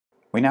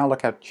We now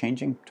look at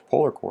changing to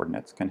polar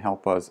coordinates can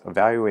help us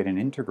evaluate an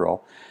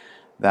integral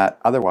that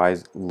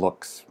otherwise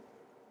looks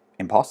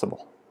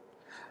impossible.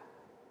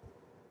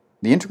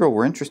 The integral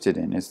we're interested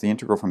in is the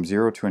integral from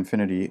 0 to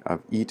infinity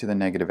of e to the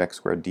negative x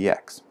squared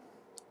dx.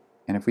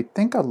 And if we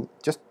think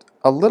just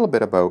a little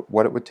bit about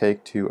what it would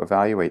take to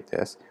evaluate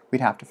this,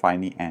 we'd have to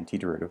find the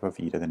antiderivative of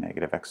e to the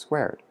negative x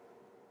squared.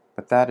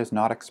 But that is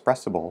not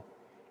expressible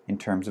in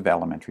terms of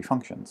elementary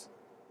functions.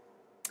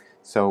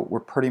 So we're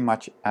pretty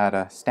much at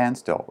a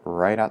standstill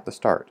right at the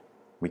start.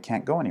 We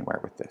can't go anywhere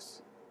with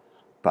this.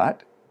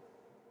 But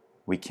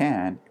we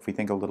can if we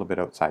think a little bit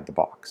outside the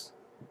box.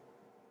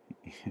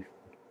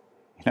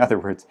 In other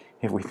words,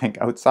 if we think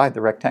outside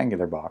the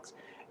rectangular box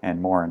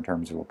and more in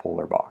terms of a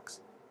polar box.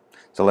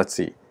 So let's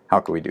see,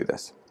 how can we do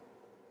this?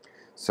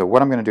 So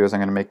what I'm going to do is I'm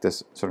going to make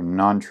this sort of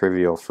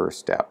non-trivial first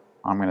step.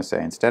 I'm going to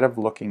say instead of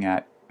looking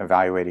at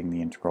evaluating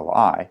the integral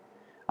I,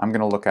 I'm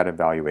going to look at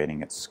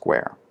evaluating its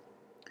square.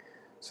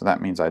 So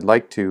that means I'd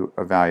like to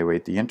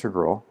evaluate the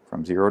integral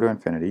from 0 to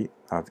infinity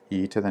of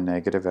e to the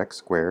negative x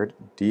squared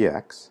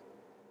dx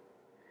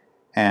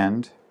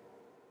and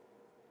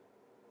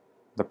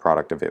the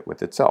product of it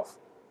with itself.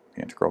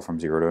 The integral from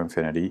 0 to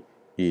infinity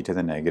e to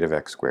the negative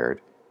x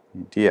squared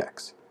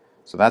dx.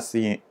 So that's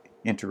the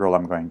integral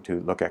I'm going to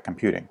look at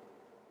computing.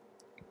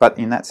 But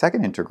in that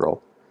second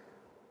integral,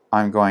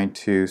 I'm going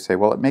to say,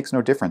 well, it makes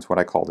no difference what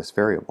I call this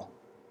variable.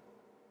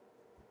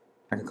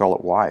 I could call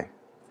it y,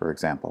 for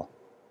example.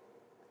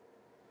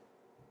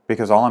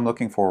 Because all I'm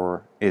looking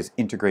for is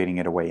integrating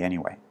it away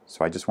anyway.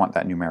 So I just want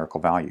that numerical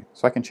value.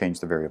 So I can change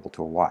the variable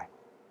to a y.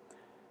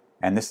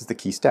 And this is the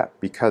key step,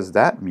 because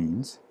that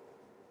means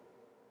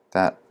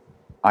that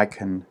I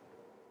can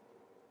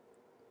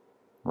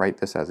write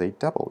this as a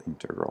double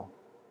integral.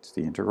 It's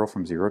the integral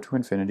from 0 to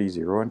infinity,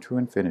 0 to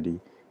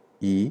infinity,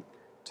 e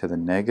to the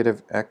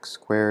negative x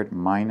squared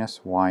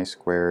minus y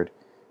squared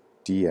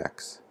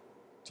dx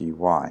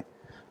dy.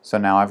 So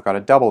now I've got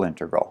a double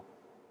integral.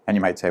 And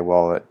you might say,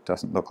 well, it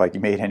doesn't look like you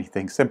made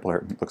anything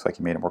simpler. It looks like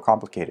you made it more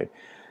complicated.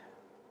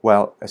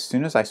 Well, as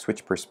soon as I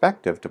switch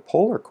perspective to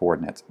polar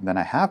coordinates, then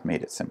I have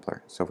made it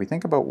simpler. So if we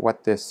think about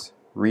what this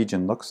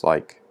region looks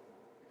like,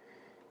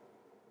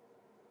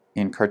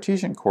 in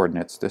Cartesian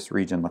coordinates, this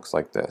region looks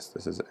like this.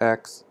 This is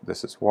x,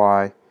 this is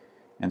y,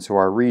 and so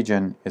our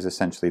region is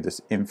essentially this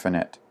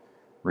infinite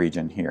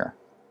region here.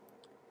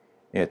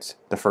 It's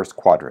the first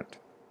quadrant.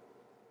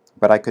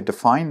 But I could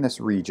define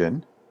this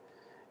region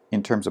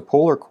in terms of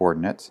polar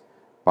coordinates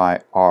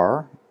by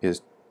r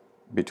is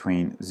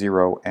between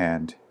 0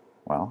 and,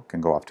 well,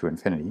 can go off to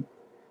infinity,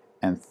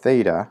 and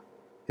theta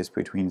is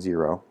between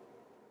 0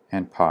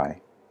 and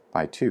pi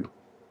by 2.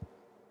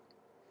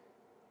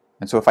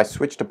 And so if I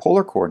switch to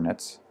polar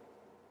coordinates,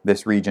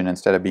 this region,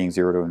 instead of being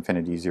 0 to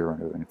infinity, 0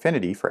 to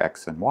infinity for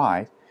x and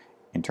y,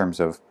 in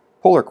terms of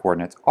polar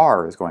coordinates,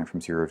 r is going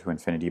from 0 to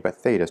infinity, but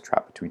theta is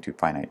trapped between two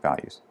finite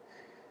values.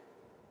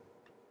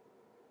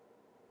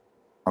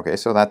 Okay,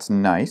 so that's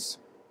nice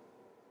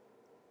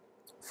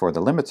for the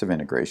limits of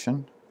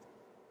integration,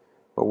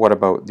 but what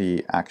about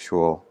the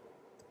actual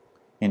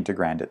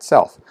integrand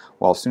itself?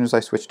 Well, as soon as I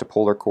switch to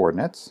polar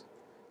coordinates,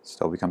 it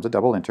still becomes a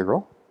double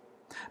integral,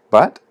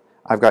 but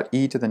I've got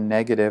e to the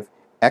negative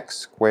x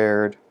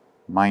squared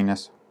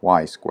minus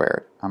y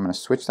squared. I'm going to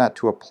switch that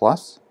to a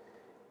plus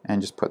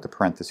and just put the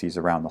parentheses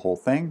around the whole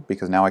thing,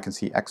 because now I can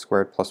see x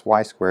squared plus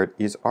y squared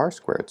is r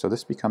squared. So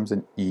this becomes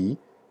an e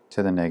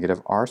to the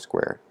negative r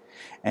squared.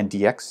 And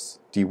dx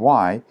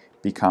dy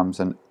becomes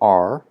an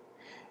r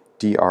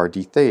dr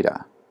d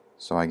theta.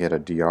 So I get a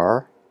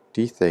dr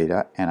d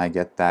theta, and I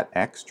get that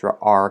extra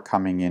r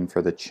coming in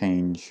for the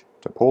change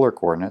to polar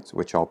coordinates,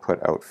 which I'll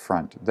put out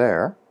front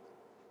there.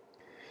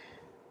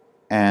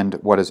 And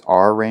what does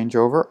r range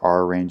over?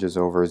 R ranges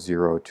over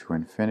 0 to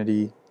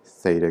infinity.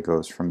 Theta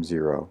goes from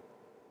 0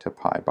 to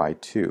pi by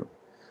 2.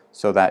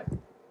 So that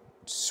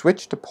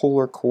switch to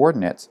polar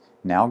coordinates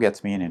now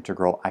gets me an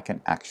integral I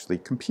can actually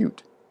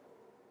compute.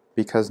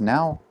 Because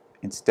now,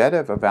 instead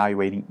of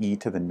evaluating e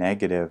to the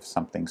negative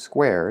something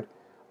squared,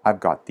 I've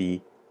got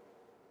the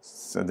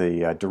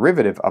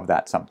derivative of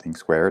that something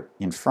squared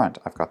in front.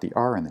 I've got the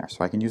r in there,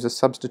 so I can use a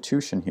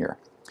substitution here.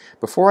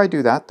 Before I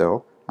do that,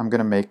 though, I'm going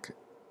to make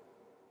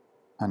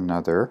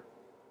another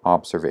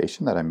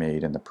observation that I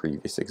made in the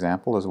previous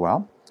example as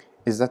well,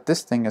 is that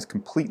this thing is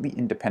completely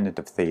independent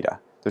of theta.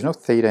 There's no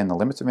theta in the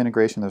limits of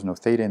integration, there's no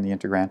theta in the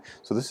integrand,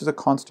 so this is a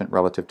constant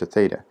relative to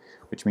theta,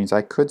 which means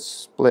I could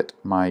split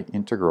my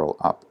integral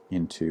up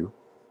into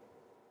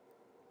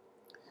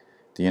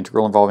the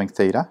integral involving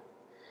theta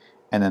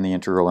and then the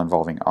integral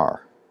involving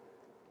r.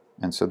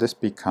 And so this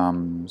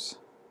becomes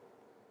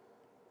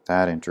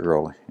that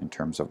integral in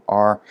terms of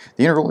r.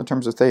 The integral in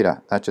terms of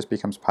theta, that just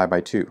becomes pi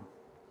by 2.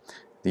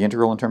 The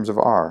integral in terms of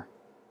r,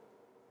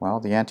 well,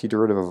 the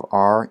antiderivative of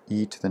r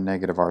e to the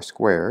negative r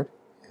squared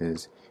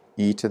is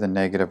e to the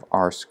negative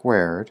r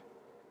squared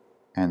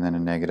and then a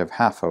negative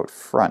half out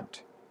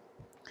front.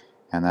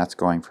 And that's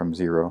going from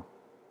 0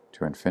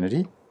 to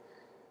infinity.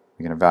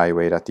 We can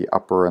evaluate at the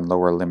upper and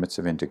lower limits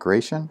of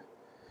integration.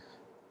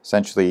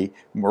 Essentially,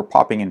 we're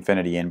popping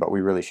infinity in, but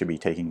we really should be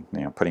taking,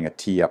 putting a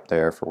t up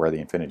there for where the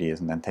infinity is,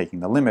 and then taking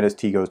the limit as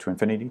t goes to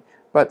infinity.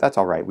 But that's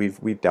all right.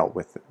 We've dealt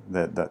with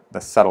the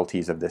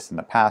subtleties of this in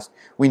the past.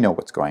 We know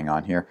what's going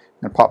on here.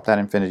 I'm going to pop that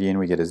infinity in,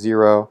 we get a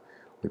 0.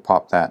 We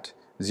pop that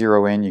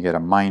 0 in, you get a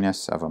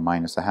minus of a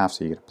minus a half,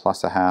 so you get a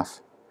plus a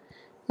half.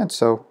 And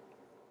so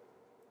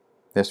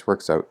this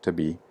works out to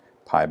be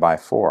pi by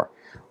 4.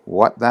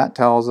 What that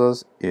tells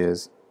us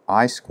is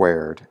I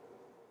squared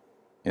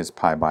is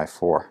pi by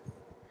 4.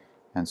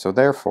 And so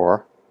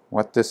therefore,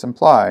 what this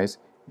implies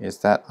is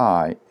that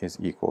I is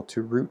equal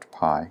to root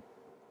pi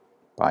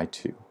by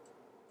 2.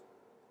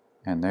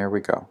 And there we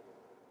go.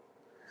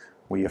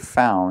 We have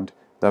found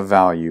the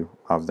value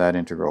of that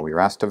integral. We were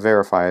asked to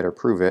verify it or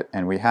prove it,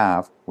 and we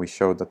have. We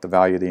showed that the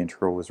value of the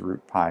integral was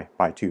root pi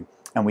by 2.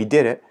 And we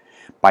did it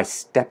by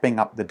stepping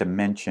up the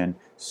dimension,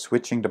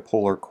 switching to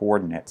polar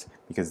coordinates,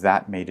 because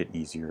that made it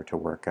easier to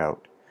work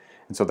out.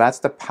 And so that's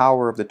the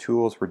power of the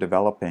tools we're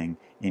developing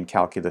in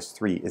Calculus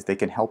 3, is they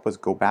can help us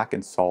go back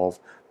and solve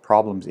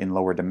problems in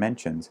lower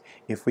dimensions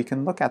if we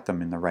can look at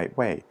them in the right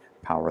way.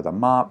 Power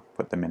them up,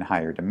 put them in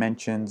higher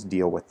dimensions,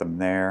 deal with them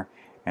there,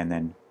 and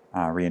then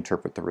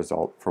reinterpret the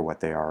result for what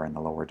they are in the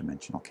lower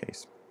dimensional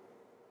case.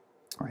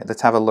 All right,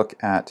 let's have a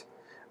look at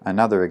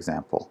another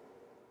example.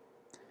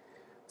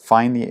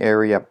 Find the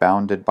area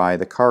bounded by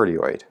the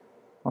cardioid.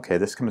 Okay,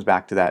 this comes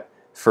back to that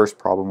first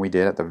problem we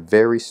did at the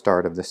very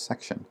start of this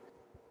section.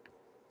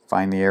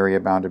 Find the area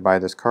bounded by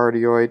this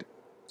cardioid,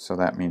 so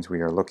that means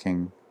we are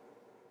looking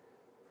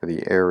for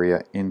the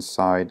area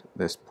inside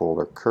this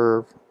polar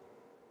curve.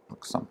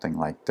 Looks something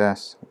like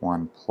this,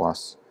 1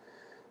 plus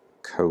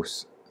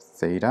cos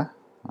theta.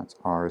 That's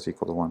r is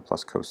equal to 1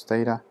 plus cos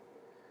theta.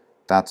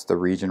 That's the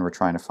region we're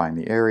trying to find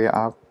the area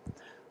of.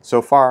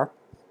 So far,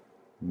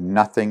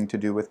 nothing to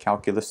do with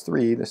Calculus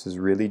 3. This is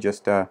really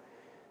just a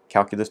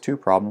Calculus 2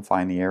 problem,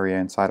 find the area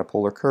inside a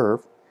polar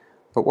curve.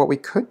 But what we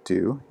could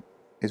do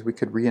is we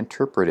could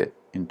reinterpret it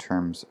in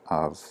terms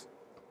of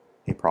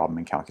a problem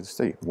in Calculus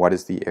 3. What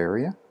is the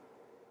area?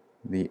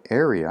 The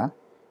area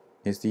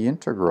is the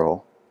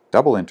integral,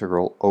 double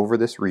integral, over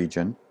this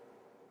region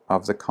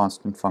of the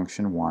constant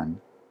function 1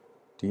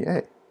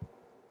 dA.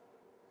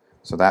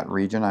 So that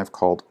region I've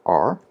called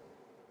R,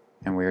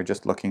 and we are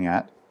just looking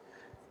at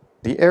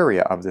the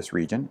area of this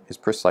region is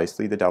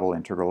precisely the double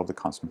integral of the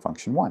constant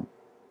function 1.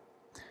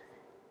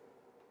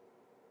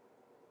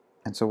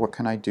 And so what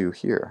can I do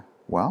here?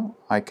 Well,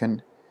 I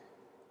can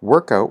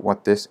work out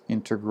what this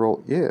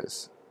integral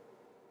is.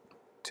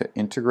 To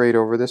integrate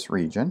over this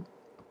region,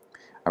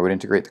 I would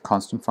integrate the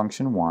constant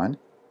function 1,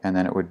 and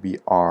then it would be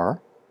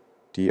r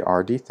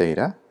dr d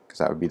theta, because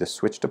that would be the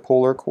switch to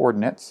polar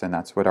coordinates, and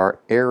that's what our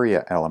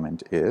area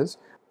element is.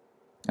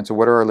 And so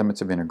what are our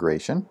limits of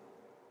integration?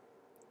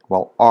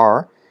 Well,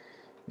 r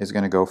is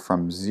going to go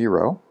from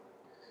 0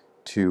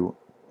 to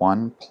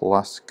 1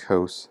 plus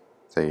cos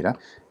theta.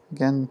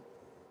 Again,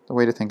 the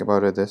way to think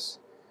about this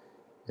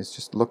is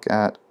just look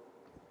at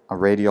a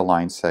radial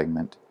line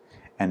segment,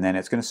 and then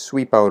it's going to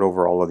sweep out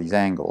over all of these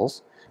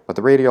angles, but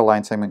the radial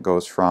line segment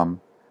goes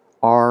from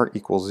r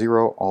equals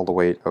 0 all the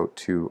way out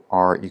to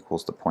r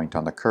equals the point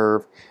on the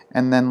curve,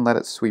 and then let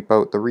it sweep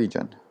out the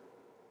region.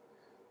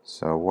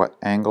 So what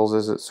angles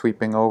is it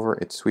sweeping over?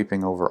 It's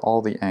sweeping over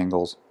all the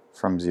angles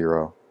from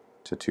 0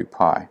 to 2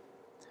 pi.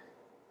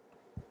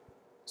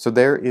 So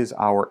there is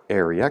our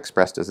area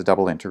expressed as a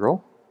double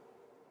integral.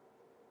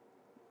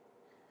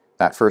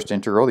 That first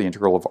integral, the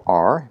integral of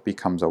r,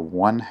 becomes a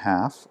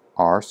 1/2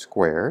 r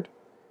squared,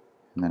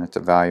 and then it's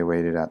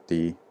evaluated at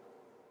the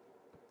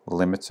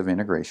limits of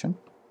integration.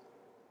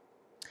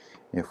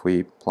 If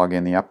we plug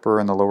in the upper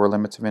and the lower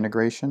limits of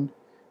integration,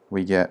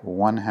 we get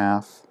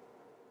 1/2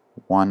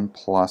 1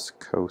 plus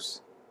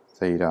cos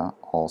theta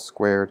all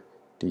squared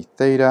d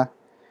theta,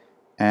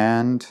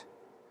 and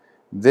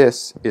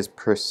this is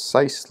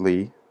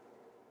precisely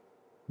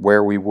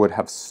where we would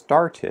have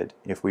started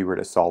if we were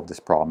to solve this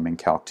problem in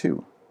Calc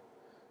 2.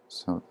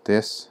 So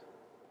this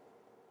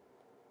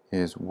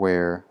is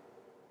where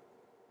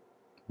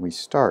we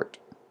start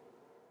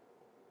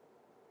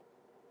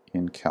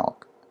in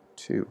Calc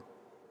 2.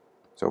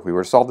 So if we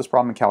were to solve this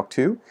problem in Calc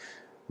 2,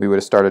 we would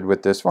have started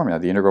with this formula,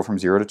 the integral from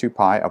 0 to 2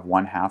 pi of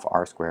 1/2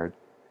 r squared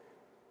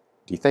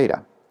d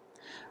theta.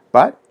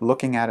 But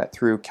looking at it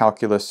through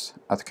Calculus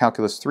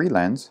 3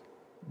 lens,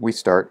 we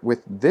start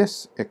with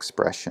this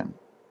expression.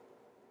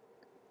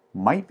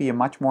 Might be a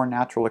much more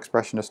natural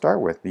expression to start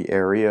with. The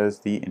area is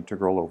the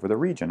integral over the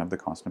region of the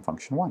constant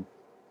function 1.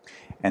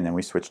 And then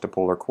we switch to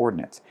polar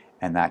coordinates,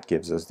 and that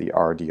gives us the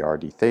r dr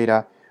d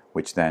theta,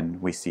 which then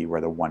we see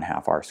where the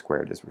 1/2 r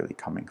squared is really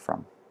coming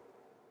from.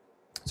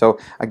 So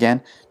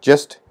again,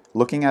 just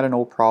looking at an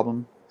old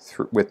problem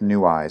with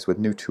new eyes, with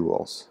new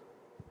tools.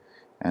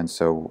 And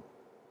so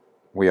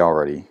we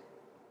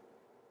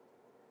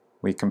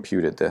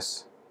computed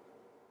this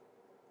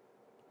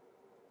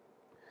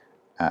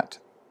at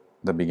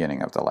the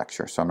beginning of the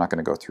lecture, so I'm not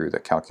going to go through the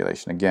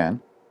calculation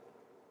again.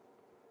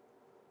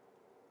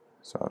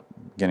 So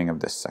beginning of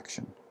this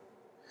section.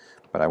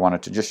 But I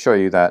wanted to just show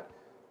you that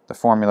the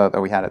formula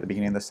that we had at the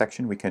beginning of this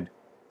section, we could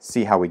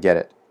see how we get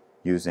it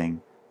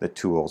using the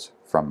tools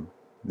from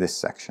this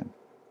section,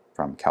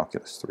 from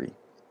Calculus 3.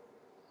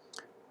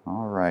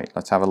 All right,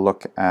 let's have a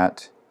look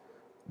at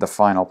the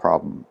final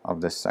problem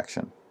of this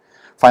section.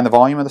 Find the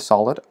volume of the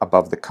solid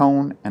above the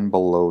cone and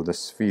below the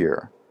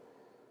sphere.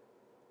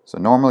 So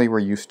normally we're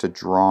used to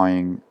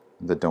drawing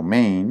the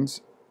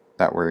domains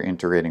that we're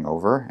integrating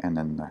over and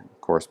then the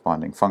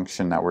corresponding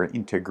function that we're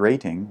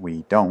integrating.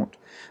 We don't.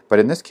 But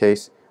in this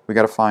case, we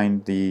got to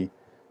find the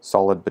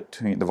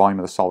volume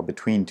of the solid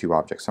between two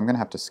objects. So I'm going to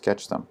have to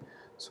sketch them.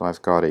 So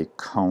I've got a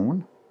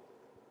cone.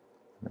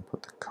 I'm going to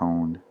put the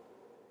cone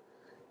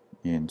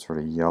in sort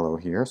of yellow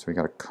here. So we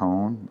got a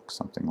cone, looks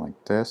something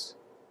like this.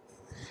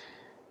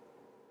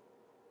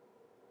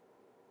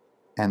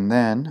 And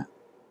then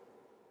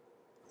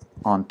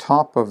on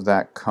top of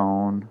that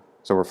cone,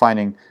 so we're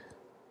finding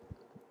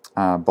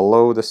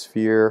below the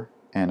sphere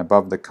and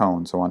above the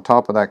cone. So on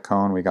top of that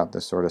cone we got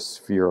this sort of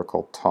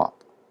spherical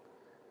top.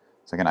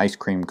 It's like an ice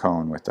cream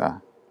cone with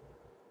a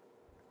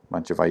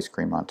bunch of ice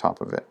cream on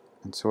top of it.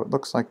 And so it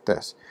looks like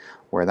this,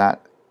 where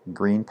that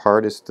green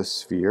part is the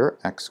sphere,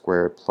 x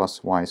squared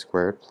plus y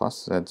squared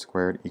plus z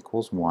squared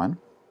equals 1.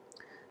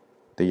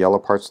 The yellow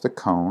part's the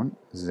cone,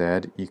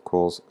 z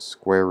equals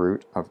square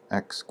root of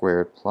x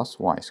squared plus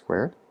y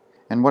squared.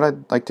 And what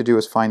I'd like to do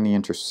is find the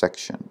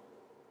intersection.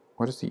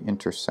 What is the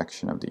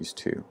intersection of these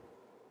two?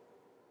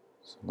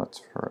 So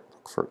let's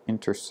look for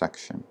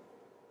intersection.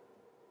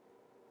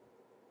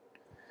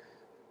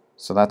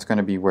 So that's going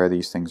to be where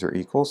these things are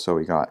equal. So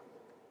we got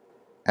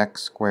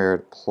x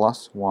squared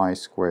plus y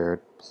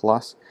squared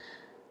plus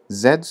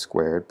z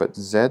squared, but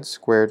z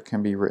squared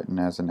can be written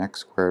as an x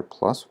squared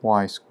plus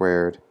y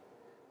squared,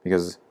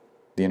 because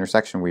the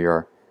intersection, we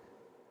are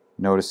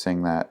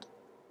noticing that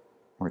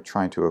we're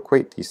trying to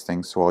equate these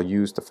things, so I'll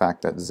use the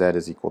fact that z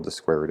is equal to the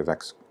square root of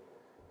x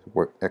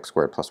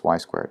squared plus y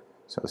squared.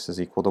 So this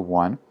is equal to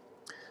 1.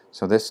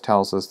 So this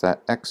tells us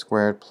that x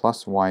squared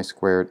plus y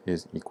squared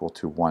is equal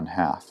to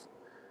 1/2.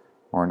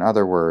 Or in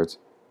other words,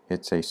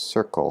 it's a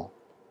circle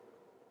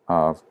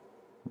of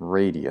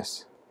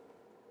radius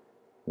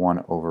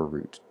 1 over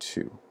root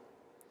 2.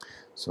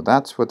 So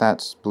that's what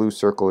that blue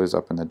circle is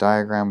up in the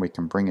diagram. We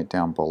can bring it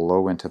down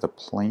below into the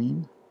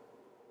plane.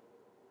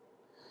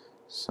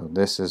 So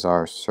this is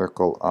our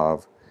circle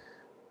of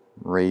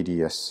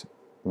radius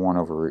 1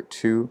 over root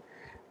 2.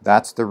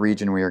 That's the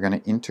region we are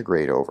going to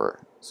integrate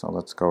over. So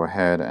let's go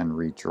ahead and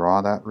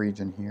redraw that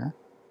region here.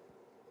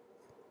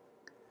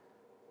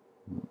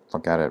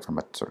 Look at it from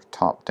a sort of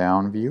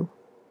top-down view.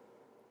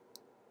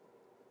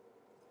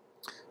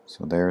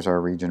 So there's our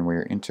region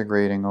we're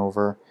integrating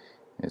over.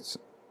 It's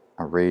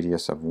a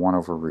radius of 1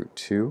 over root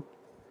 2.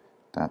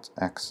 That's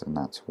x and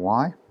that's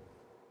y.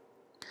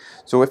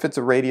 So if it's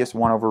a radius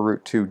 1 over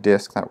root 2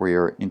 disk that we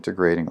are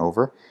integrating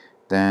over,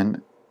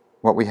 then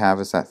what we have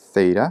is that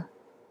theta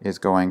is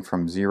going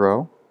from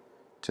 0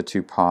 to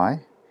 2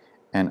 pi,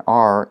 and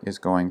r is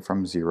going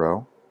from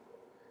 0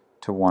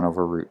 to 1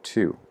 over root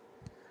 2.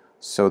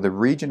 So the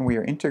region we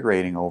are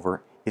integrating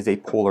over is a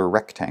polar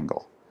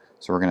rectangle.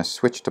 So we're going to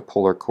switch to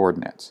polar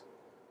coordinates.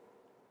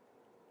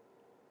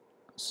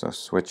 So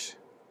switch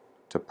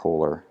to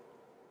polar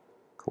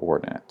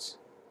coordinates.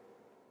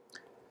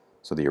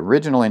 So the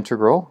original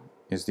integral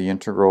is the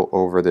integral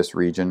over this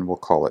region, we'll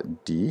call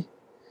it d.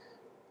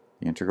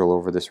 The integral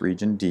over this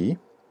region d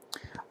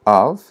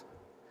of,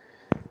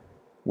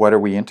 what are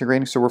we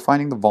integrating? So we're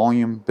finding the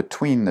volume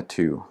between the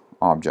two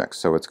objects.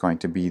 So it's going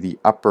to be the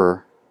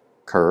upper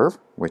curve,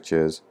 which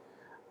is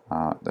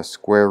the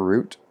square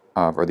root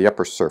of, or the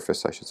upper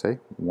surface I should say,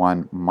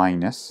 1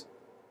 minus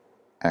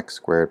x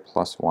squared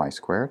plus y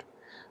squared,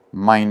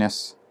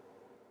 minus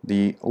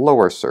the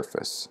lower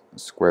surface,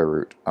 square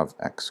root of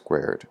x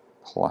squared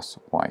plus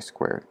y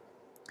squared,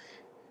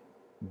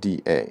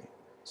 dA.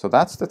 So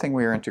that's the thing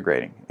we are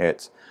integrating.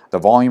 It's the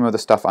volume of the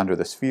stuff under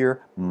the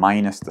sphere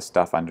minus the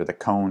stuff under the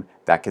cone.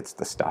 That gets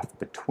the stuff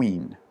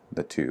between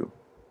the two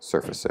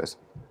surfaces.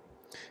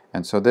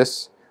 And so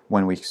this,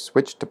 when we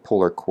switch to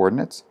polar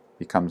coordinates,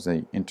 becomes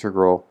the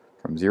integral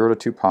from 0 to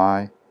 2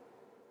 pi,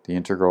 the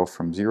integral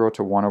from 0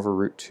 to 1 over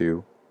root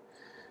 2,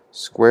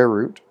 square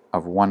root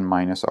of 1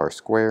 minus r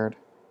squared,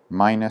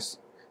 minus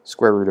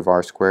square root of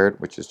r squared,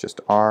 which is just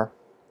r,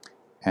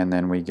 and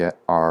then we get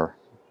r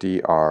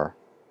dr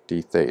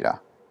d theta.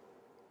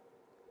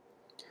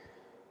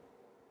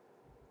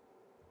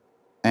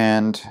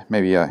 And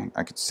maybe I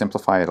could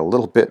simplify it a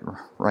little bit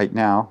right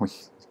now. We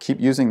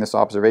keep using this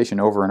observation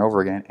over and over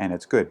again, and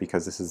it's good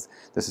because this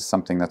is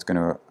something that's going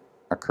to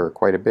occur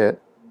quite a bit.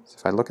 So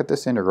if I look at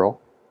this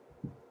integral,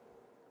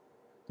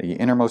 the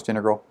innermost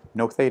integral,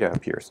 no theta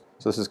appears.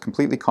 So this is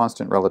completely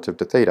constant relative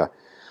to theta.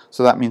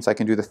 So that means I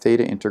can do the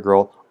theta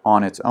integral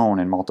on its own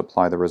and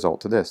multiply the result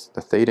to this. The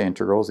theta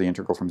integral is the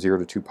integral from 0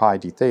 to 2 pi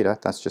d theta.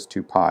 That's just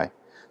 2 pi.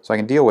 So I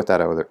can deal with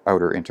that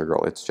outer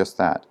integral. It's just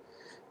that.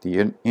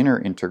 The inner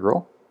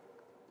integral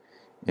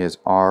is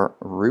r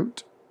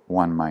root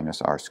 1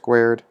 minus r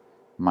squared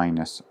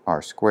minus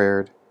r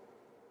squared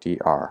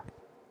dr.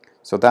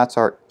 So that's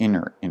our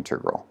inner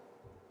integral.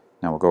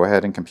 Now we'll go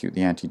ahead and compute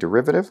the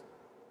antiderivative.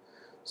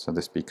 So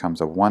this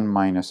becomes a 1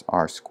 minus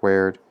r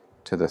squared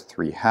to the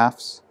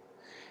 3/2.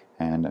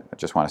 And I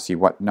just want to see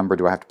what number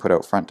do I have to put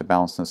out front to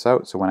balance this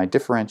out. So when I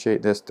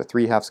differentiate this, the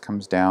 3/2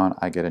 comes down.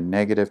 I get a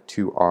negative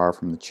 2r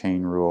from the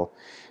chain rule.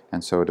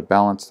 And so to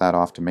balance that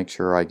off, to make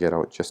sure I get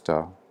out just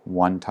a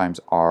 1 times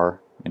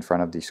r in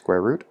front of the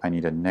square root, I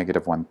need a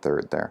negative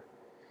 1/3 there.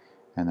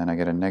 And then I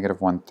get a negative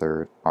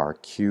 1/3 r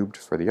cubed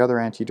for the other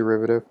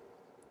antiderivative.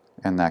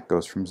 And that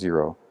goes from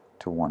 0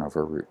 to 1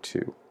 over root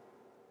 2.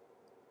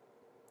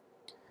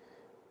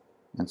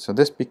 And so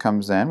this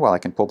becomes then, well, I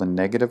can pull the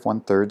negative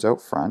 1/3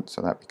 out front, so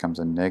that becomes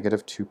a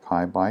negative 2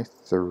 pi by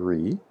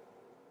 3.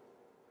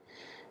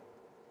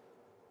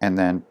 And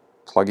then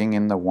plugging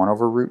in the 1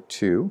 over root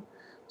 2,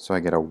 so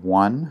I get a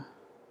 1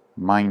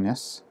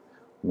 minus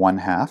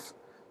 1/2,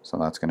 so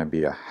that's going to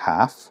be a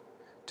half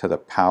to the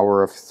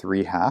power of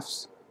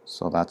 3/2,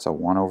 so that's a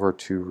 1 over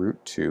 2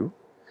 root 2.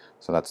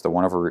 So that's the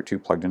 1 over root 2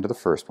 plugged into the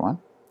first one.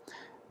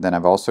 Then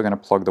I'm also going to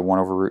plug the 1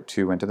 over root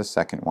 2 into the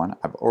second one.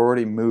 I've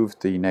already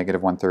moved the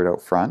negative 1/3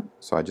 out front,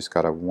 so I just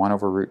got a 1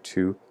 over root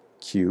 2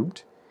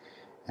 cubed.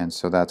 And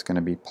so that's going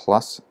to be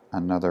plus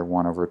another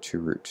 1 over 2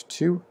 root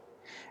 2.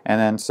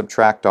 And then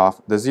subtract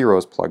off the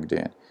zeros plugged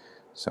in.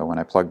 So when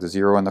I plug the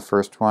 0 in the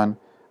first one,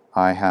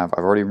 I've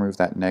already removed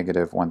that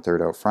negative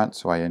 1/3 out front,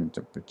 so I end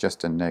up with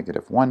just a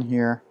negative 1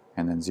 here,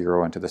 and then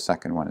 0 into the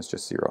second one is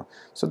just 0.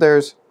 So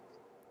there's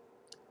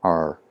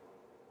our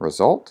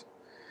result.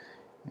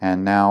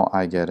 And now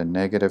I get a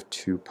negative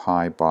 2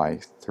 pi by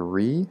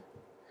 3.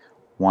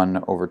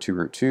 1 over 2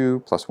 root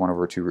 2 plus 1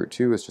 over 2 root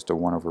 2 is just a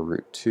 1 over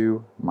root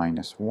 2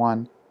 minus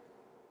 1.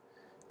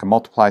 I can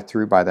multiply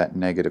through by that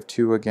negative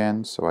 2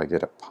 again, so I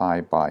get a pi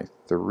by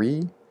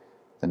 3.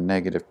 The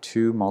negative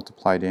 2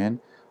 multiplied in.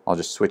 I'll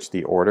just switch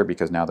the order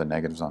because now the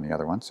negative's on the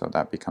other one, so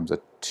that becomes a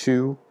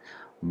 2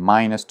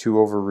 minus 2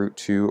 over root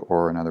 2,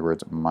 or in other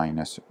words,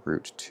 minus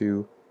root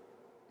 2.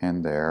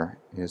 And there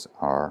is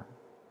our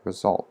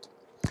result.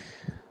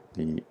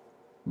 The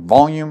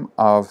volume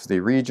of the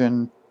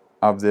region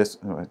of this,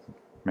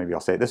 maybe I'll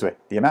say it this way,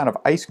 the amount of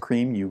ice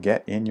cream you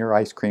get in your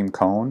ice cream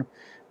cone,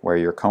 where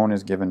your cone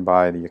is given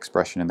by the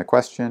expression in the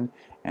question,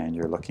 and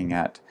you're looking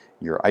at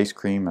your ice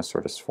cream as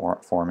sort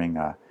of forming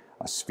a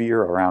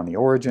sphere around the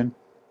origin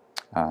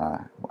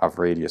of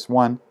radius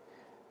 1.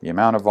 The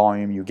amount of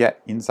volume you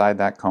get inside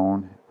that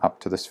cone up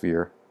to the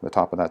sphere, the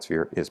top of that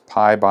sphere, is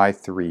pi by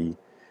 3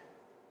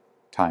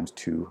 times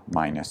 2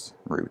 minus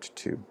root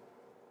 2.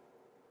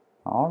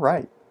 All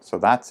right, so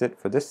that's it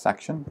for this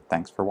section.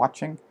 Thanks for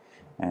watching,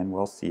 and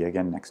we'll see you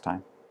again next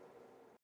time.